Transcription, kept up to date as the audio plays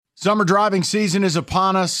Summer driving season is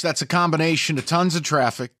upon us. That's a combination of tons of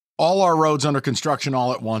traffic, all our roads under construction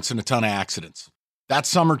all at once, and a ton of accidents. That's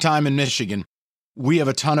summertime in Michigan. We have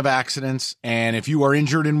a ton of accidents, and if you are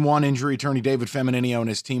injured in one, injury attorney David Feminino and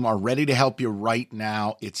his team are ready to help you right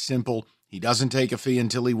now. It's simple. He doesn't take a fee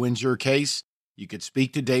until he wins your case. You could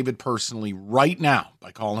speak to David personally right now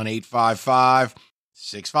by calling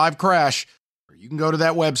 855-65-CRASH, or you can go to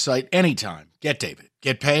that website anytime.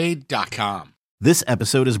 GetDavid.GetPaid.com. This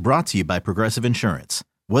episode is brought to you by Progressive Insurance.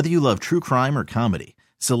 Whether you love true crime or comedy,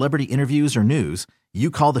 celebrity interviews or news, you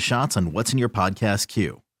call the shots on what's in your podcast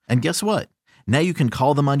queue. And guess what? Now you can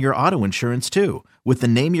call them on your auto insurance too with the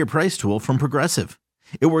Name Your Price tool from Progressive.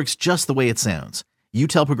 It works just the way it sounds. You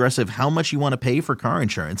tell Progressive how much you want to pay for car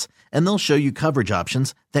insurance, and they'll show you coverage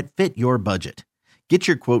options that fit your budget. Get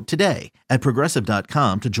your quote today at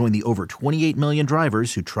Progressive.com to join the over 28 million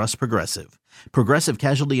drivers who trust Progressive. Progressive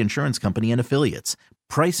Casualty Insurance Company and Affiliates.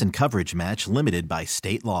 Price and coverage match limited by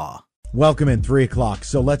state law. Welcome in 3 o'clock.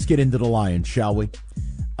 So let's get into the Lions, shall we?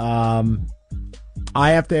 I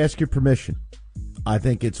have to ask your permission. I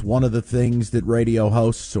think it's one of the things that radio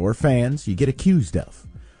hosts or fans, you get accused of.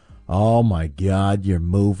 Oh, my God, you're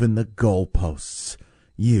moving the goalposts.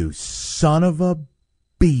 You son of a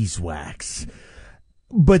beeswax.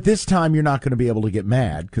 But this time you're not going to be able to get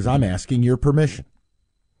mad because I'm asking your permission.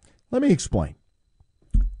 Let me explain.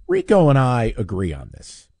 Rico and I agree on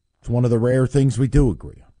this. It's one of the rare things we do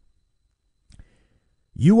agree on.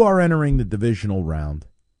 You are entering the divisional round,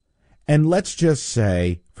 and let's just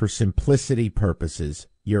say, for simplicity purposes,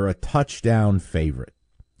 you're a touchdown favorite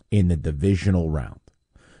in the divisional round.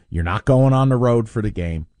 You're not going on the road for the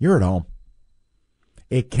game. You're at home.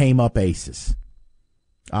 It came up aces.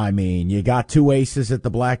 I mean, you got 2 aces at the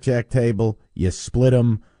blackjack table. You split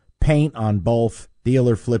them, paint on both.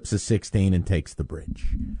 Dealer flips a 16 and takes the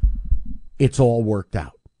bridge. It's all worked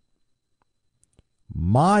out.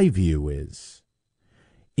 My view is,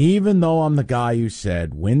 even though I'm the guy who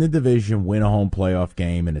said win the division, win a home playoff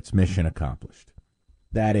game, and it's mission accomplished,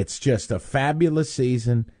 that it's just a fabulous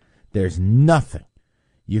season, there's nothing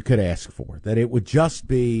you could ask for, that it would just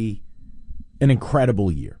be an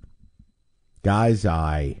incredible year. Guys,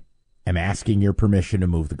 I am asking your permission to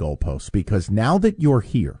move the goalposts because now that you're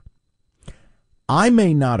here, I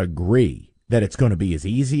may not agree that it's going to be as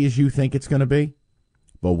easy as you think it's going to be,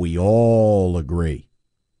 but we all agree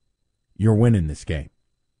you're winning this game.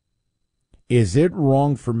 Is it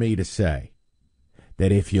wrong for me to say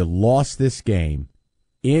that if you lost this game,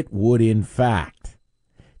 it would in fact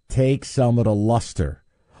take some of the luster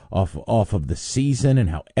off of the season and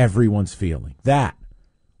how everyone's feeling?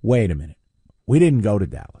 Wait a minute. We didn't go to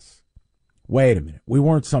Dallas. Wait a minute. We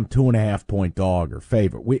weren't some 2.5-point dog or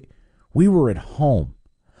favorite. We were at home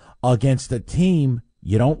against a team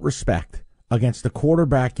you don't respect, against a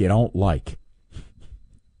quarterback you don't like.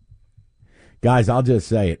 Guys, I'll just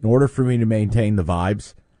say it. In order for me to maintain the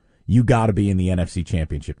vibes, you got to be in the NFC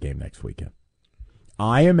Championship game next weekend.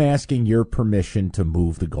 I am asking your permission to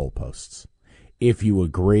move the goalposts. If you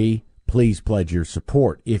agree, please pledge your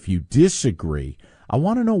support. If you disagree, I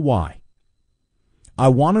want to know why. I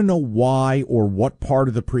want to know why or what part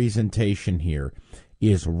of the presentation here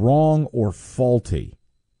is wrong or faulty,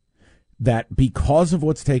 that because of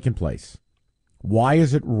what's taken place, why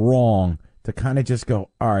is it wrong to kind of just go,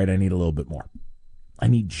 all right, I need a little bit more. I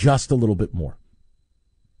need just a little bit more.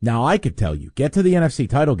 Now, I could tell you, get to the NFC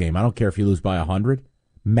title game. I don't care if you lose by 100.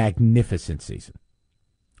 Magnificent season.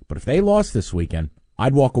 But if they lost this weekend,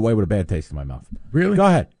 I'd walk away with a bad taste in my mouth. Really? Go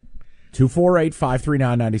ahead.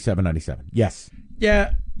 248-539-9797. Yes.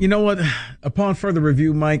 Yeah, you know what? Upon further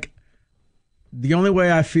review, Mike, the only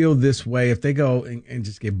way I feel this way, if they go and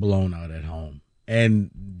just get blown out at home,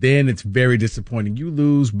 and then it's very disappointing. You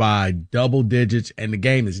lose by double digits, and the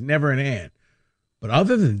game is never an end. But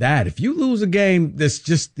other than that, if you lose a game that's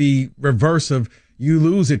just the reverse of you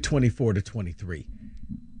lose at 24-23,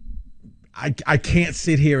 I can't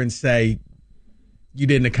sit here and say you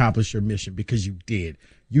didn't accomplish your mission, because you did.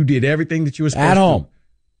 You did everything that you were supposed to. At home.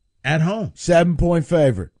 At home. 7-point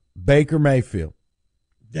favorite. Baker Mayfield.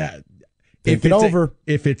 Yeah. Take it over.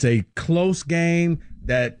 If it's a close game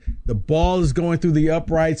that the ball is going through the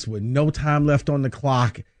uprights with no time left on the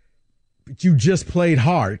clock, but you just played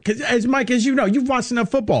hard. Because, as Mike, as you know, you've watched enough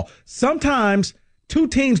football. Sometimes 2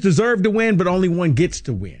 teams deserve to win, but only one gets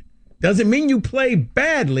to win. Doesn't mean you play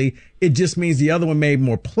badly. It just means the other one made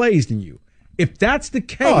more plays than you. If that's the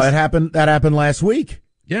case. Oh, that happened last week.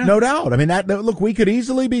 Yeah. No doubt. I mean, look, we could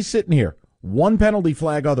easily be sitting here, one penalty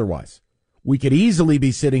flag otherwise. We could easily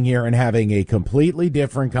be sitting here and having a completely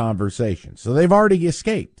different conversation. So they've already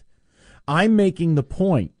escaped. I'm making the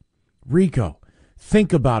point, Rico,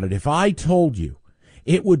 Think about it. If I told you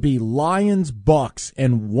it would be Lions, Bucks,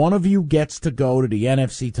 and one of you gets to go to the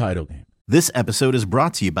NFC title game. This episode is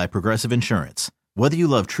brought to you by Progressive Insurance. Whether you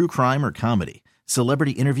love true crime or comedy,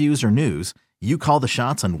 celebrity interviews or news, you call the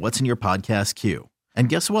shots on what's in your podcast queue. And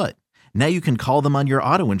guess what? Now you can call them on your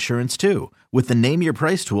auto insurance too with the Name Your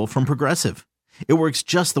Price tool from Progressive. It works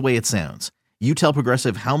just the way it sounds. You tell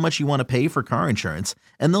Progressive how much you want to pay for car insurance,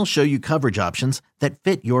 and they'll show you coverage options that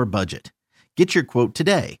fit your budget. Get your quote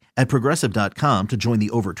today at Progressive.com to join the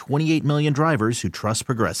over 28 million drivers who trust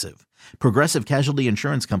Progressive. Progressive Casualty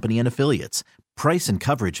Insurance Company and Affiliates. Price and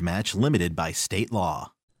coverage match limited by state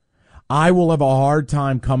law. I will have a hard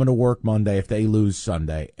time coming to work Monday if they lose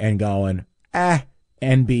Sunday and going,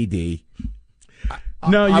 NBD.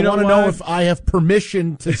 No, I want to know if I have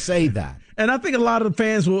permission to say that. And I think a lot of the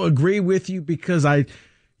fans will agree with you because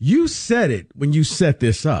you said it when you set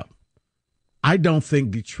this up. I don't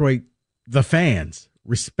think Detroit, the fans,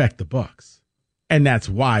 respect the Bucks. And that's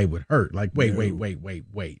why it would hurt. Like,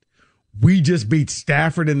 wait. We just beat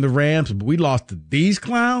Stafford and the Rams, but we lost to these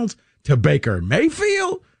clowns, to Baker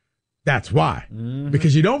Mayfield? That's why. Mm-hmm.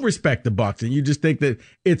 Because you don't respect the Bucks and you just think that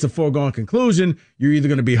it's a foregone conclusion. You're either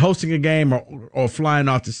going to be hosting a game or flying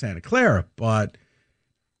off to Santa Clara. But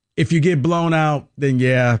if you get blown out, then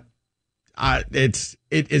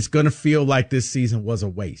it's going to feel like this season was a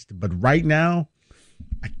waste. But right now,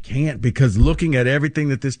 I can't, because looking at everything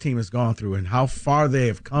that this team has gone through and how far they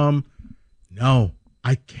have come, no,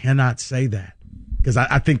 I cannot say that, because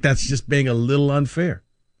I think that's just being a little unfair.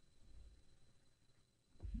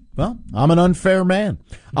 Well, I'm an unfair man.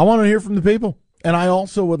 I want to hear from the people. And I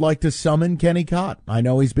also would like to summon Kenny Cott. I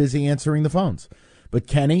know he's busy answering the phones, but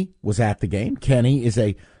Kenny was at the game. Kenny is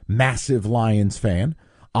a massive Lions fan.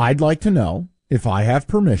 I'd like to know if I have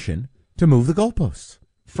permission to move the goalposts.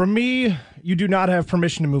 From me, you do not have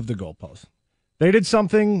permission to move the goalposts. They did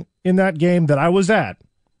something in that game that I was at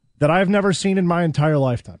that I've never seen in my entire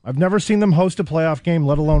lifetime. I've never seen them host a playoff game,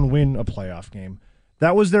 let alone win a playoff game.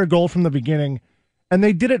 That was their goal from the beginning. And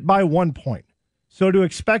they did it by 1 point. So to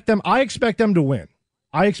expect them, I expect them to win.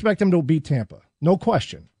 I expect them to beat Tampa. No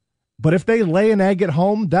question. But if they lay an egg at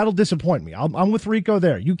home, that'll disappoint me. I'm with Rico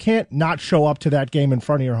there. You can't not show up to that game in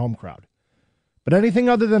front of your home crowd. But anything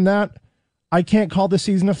other than that, I can't call this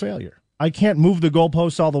season a failure. I can't move the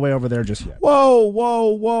goalposts all the way over there just yet.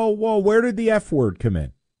 Whoa. Where did the F word come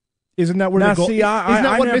in? Isn't that where now, isn't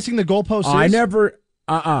that what missing the goalposts is? I never,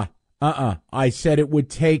 I said it would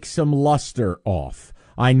take some luster off.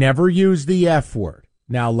 I never used the F word.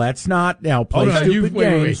 Now let's not play stupid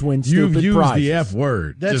games, win stupid prizes. You've used the F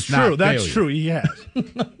word. That's true. That's true. He has.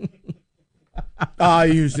 I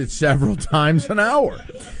used it several times an hour.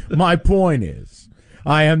 My point is,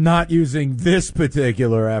 I am not using this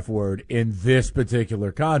particular F word in this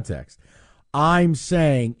particular context. I'm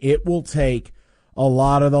saying it will take a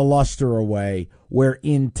lot of the luster away, where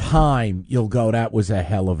in time you'll go, that was a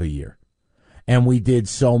hell of a year. And we did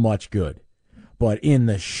so much good. But in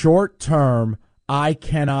the short term, I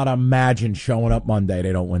cannot imagine showing up Monday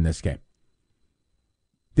they don't win this game.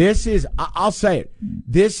 This is, I'll say it,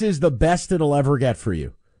 this is the best it'll ever get for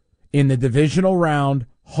you. In the divisional round,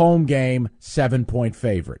 home game, 7-point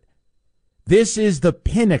favorite. This is the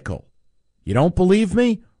pinnacle. You don't believe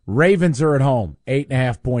me? Ravens are at home,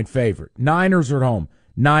 8.5-point favorite. Niners are at home,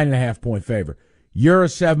 9.5-point favorite. You're a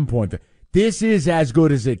 7-point favorite. This is as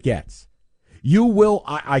good as it gets. You will,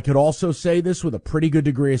 I could also say this with a pretty good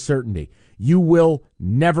degree of certainty, you will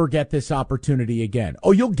never get this opportunity again.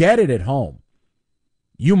 Oh, you'll get it at home.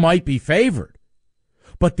 You might be favored.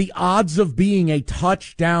 But the odds of being a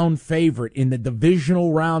touchdown favorite in the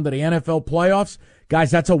divisional round of the NFL playoffs,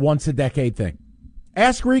 guys, that's a once-a-decade thing.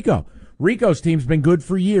 Ask Rico. Rico's team's been good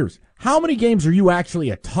for years. How many games are you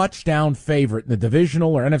actually a touchdown favorite in the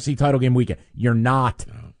divisional or NFC title game weekend? You're not.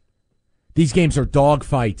 No. These games are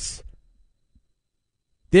dogfights.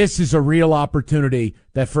 This is a real opportunity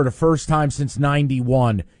that for the first time since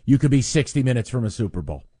 91, you could be 60 minutes from a Super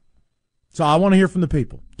Bowl. So I want to hear from the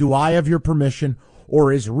people. Do I have your permission,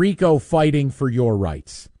 or is Rico fighting for your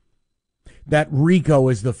rights? That Rico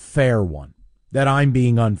is the fair one, that I'm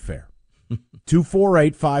being unfair.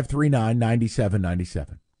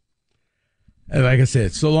 248-539-9797. Like I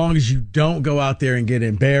said, so long as you don't go out there and get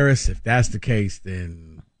embarrassed, if that's the case,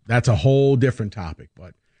 then that's a whole different topic.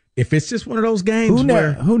 But if it's just one of those games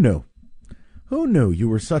who knew you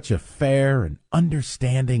were such a fair and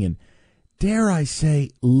understanding and, dare I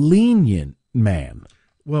say, lenient man?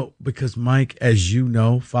 Well, because, Mike, as you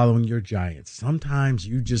know, following your Giants, sometimes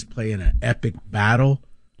you just play in an epic battle,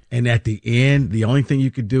 and at the end, the only thing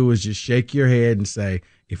you could do is just shake your head and say,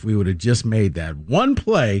 if we would have just made that one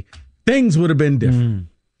play, things would have been different.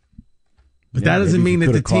 But that doesn't mean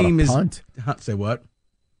that the team is. Say what?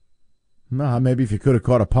 No, maybe if you could have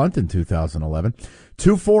caught a punt in 2011.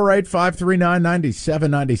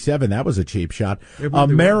 248-539-9797. That was a cheap shot. Really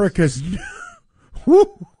America's.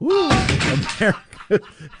 America.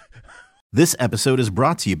 This episode is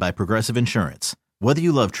brought to you by Progressive Insurance. Whether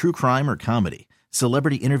you love true crime or comedy,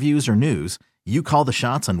 celebrity interviews or news, you call the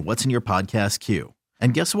shots on what's in your podcast queue.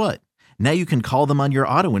 And guess what? Now you can call them on your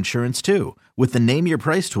auto insurance too with the Name Your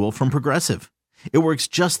Price tool from Progressive. It works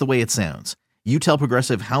just the way it sounds. You tell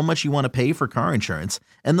Progressive how much you want to pay for car insurance,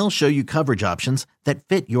 and they'll show you coverage options that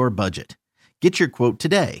fit your budget. Get your quote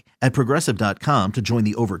today at Progressive.com to join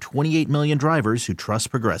the over 28 million drivers who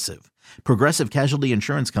trust Progressive. Progressive Casualty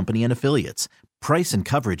Insurance Company and Affiliates. Price and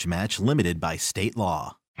coverage match limited by state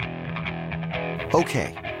law.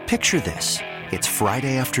 Okay, picture this. It's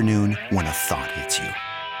Friday afternoon when a thought hits you.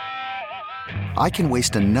 I can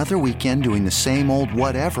waste another weekend doing the same old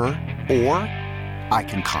whatever, or I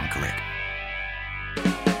can conquer it.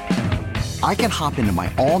 I can hop into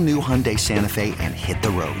my all-new Hyundai Santa Fe and hit the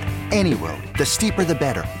road. Any road. The steeper, the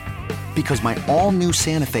better. Because my all-new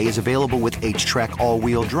Santa Fe is available with H-Track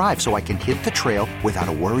all-wheel drive, so I can hit the trail without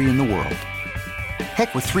a worry in the world.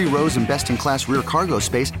 Heck, with 3 rows and best-in-class rear cargo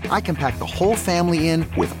space, I can pack the whole family in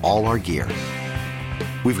with all our gear.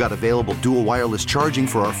 We've got available dual wireless charging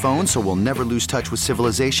for our phones, so we'll never lose touch with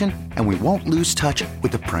civilization, and we won't lose touch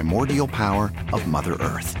with the primordial power of Mother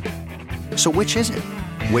Earth. So which is it?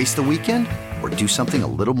 Waste the weekend or do something a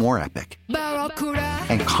little more epic?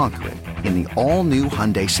 And conquer it in the all-new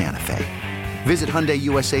Hyundai Santa Fe. Visit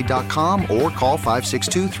HyundaiUSA.com or call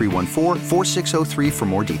 562-314-4603 for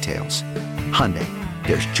more details. Hyundai,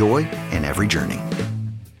 there's joy in every journey.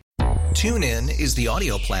 TuneIn is the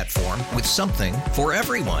audio platform with something for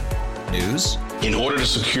everyone. News. In order to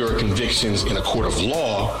secure convictions in a court of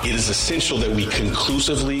law, it is essential that we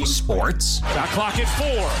conclusively. Sports. Got clock at 4.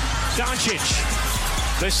 Doncic.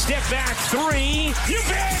 The step back 3. You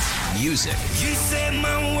bet. Music. You set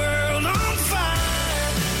my world on fire.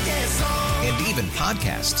 Yes, and even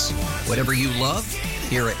podcasts. Whatever you love,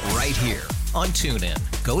 hear it right here on TuneIn.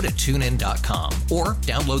 Go to TuneIn.com or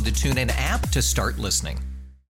download the TuneIn app to start listening.